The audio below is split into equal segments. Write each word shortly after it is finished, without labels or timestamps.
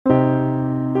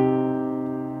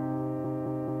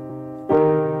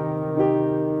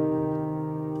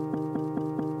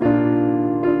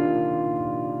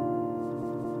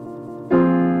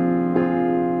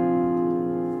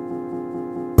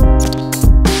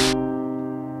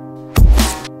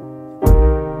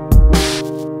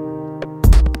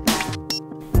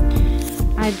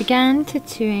began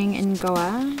tattooing in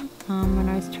Goa when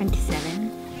I was 27,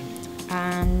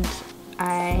 and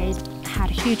I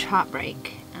had a huge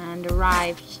heartbreak and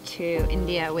arrived to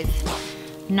India with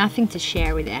nothing to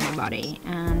share with anybody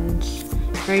and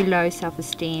very low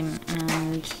self-esteem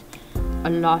and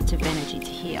a lot of energy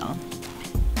to heal.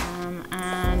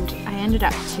 And I ended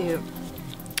up to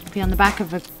be on the back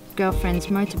of a girlfriend's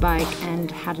motorbike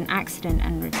and had an accident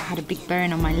and had a big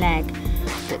burn on my leg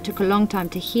that took a long time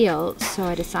to heal, so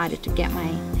I decided to get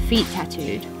my feet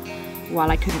tattooed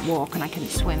while I couldn't walk and I couldn't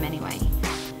swim anyway,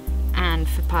 and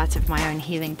for part of my own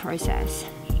healing process,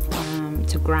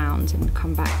 to ground and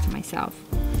come back to myself.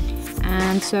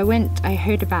 And so I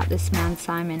heard about this man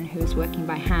Simon who was working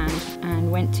by hand, and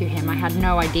went to him. I had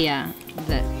no idea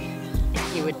that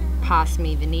he would pass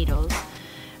me the needles,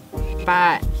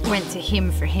 but went to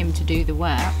him for him to do the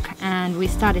work, and we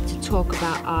started to talk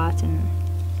about art and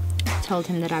told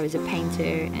him that I was a painter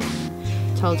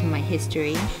and told him my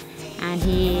history, and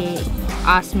he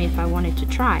asked me if I wanted to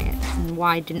try it and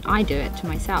why didn't I do it to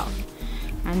myself.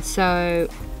 And so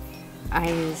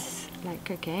I was like,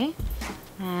 okay,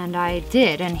 and I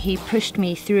did, and he pushed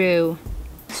me through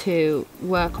to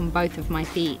work on both of my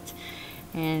feet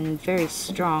in very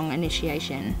strong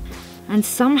initiation. And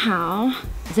somehow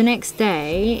the next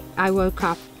day I woke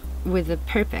up with a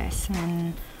purpose,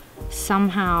 and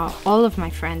somehow all of my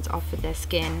friends offered their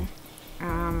skin,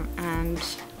 and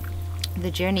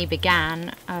the journey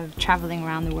began of traveling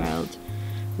around the world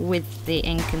with the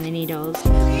ink and the needles.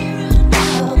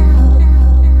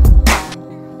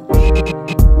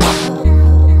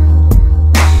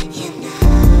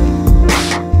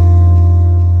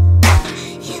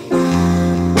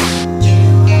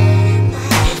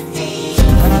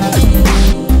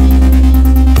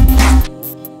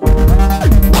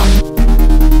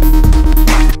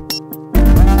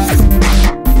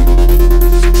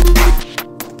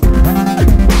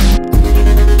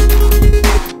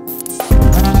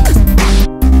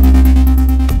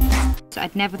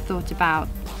 I'd never thought about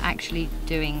actually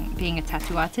being a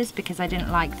tattoo artist because I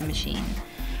didn't like the machine,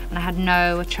 and I had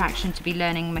no attraction to be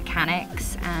learning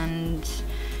mechanics and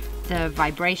the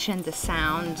vibration, the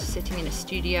sound, sitting in a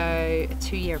studio, a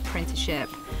 2-year apprenticeship.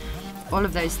 All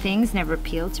of those things never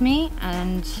appealed to me.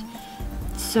 And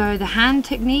so the hand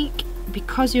technique,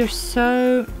 because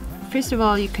first of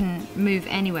all, you can move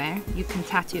anywhere, you can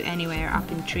tattoo anywhere, up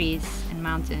in trees, in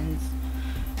mountains,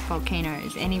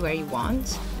 volcanoes, anywhere you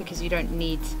want, because you don't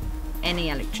need any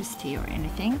electricity or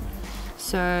anything.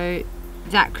 So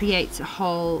that creates a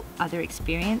whole other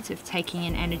experience of taking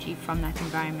in energy from that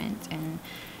environment and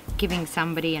giving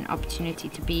somebody an opportunity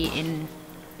to be in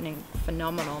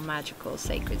phenomenal, magical,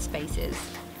 sacred spaces,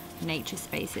 nature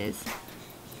spaces.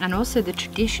 And also the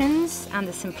traditions and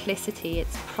the simplicity.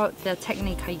 The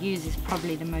technique I use is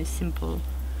probably the most simple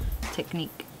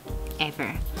technique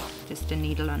ever, just a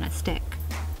needle on a stick.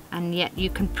 And yet you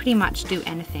can pretty much do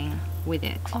anything with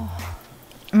it. Oh.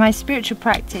 My spiritual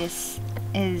practice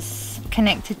is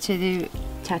connected to the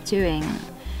tattooing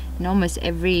in almost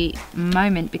every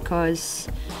moment, because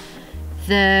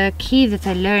the key that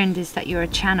I learned is that you're a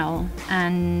channel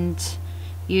and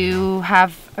you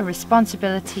have a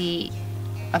responsibility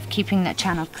of keeping that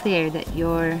channel clear, that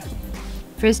you're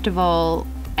first of all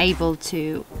able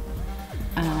to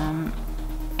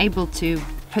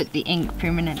put the ink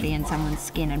permanently in someone's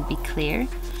skin and be clear,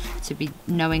 to be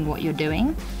knowing what you're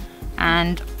doing,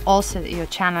 and also that you're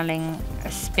channeling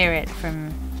a spirit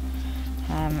from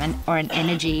or an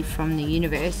energy from the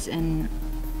universe, and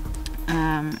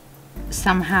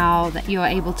somehow that you're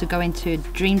able to go into a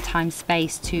dreamtime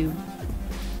space to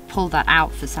pull that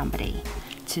out for somebody,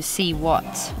 to see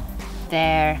what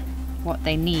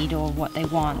they need or what they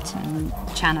want, and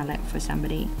channel it for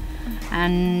somebody.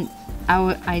 And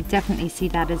I definitely see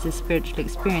that as a spiritual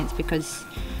experience, because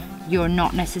you're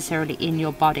not necessarily in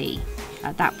your body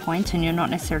at that point, and you're not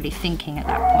necessarily thinking at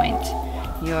that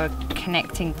point. You're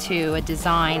connecting to a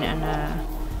design and a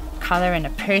color and a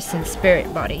person's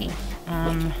spirit body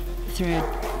through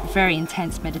a very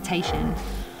intense meditation.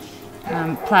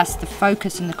 Plus the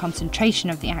focus and the concentration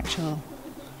of the actual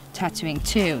tattooing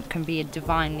too can be a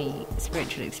divinely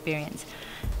spiritual experience.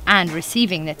 And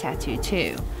receiving the tattoo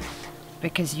too,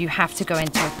 because you have to go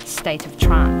into a state of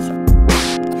trance.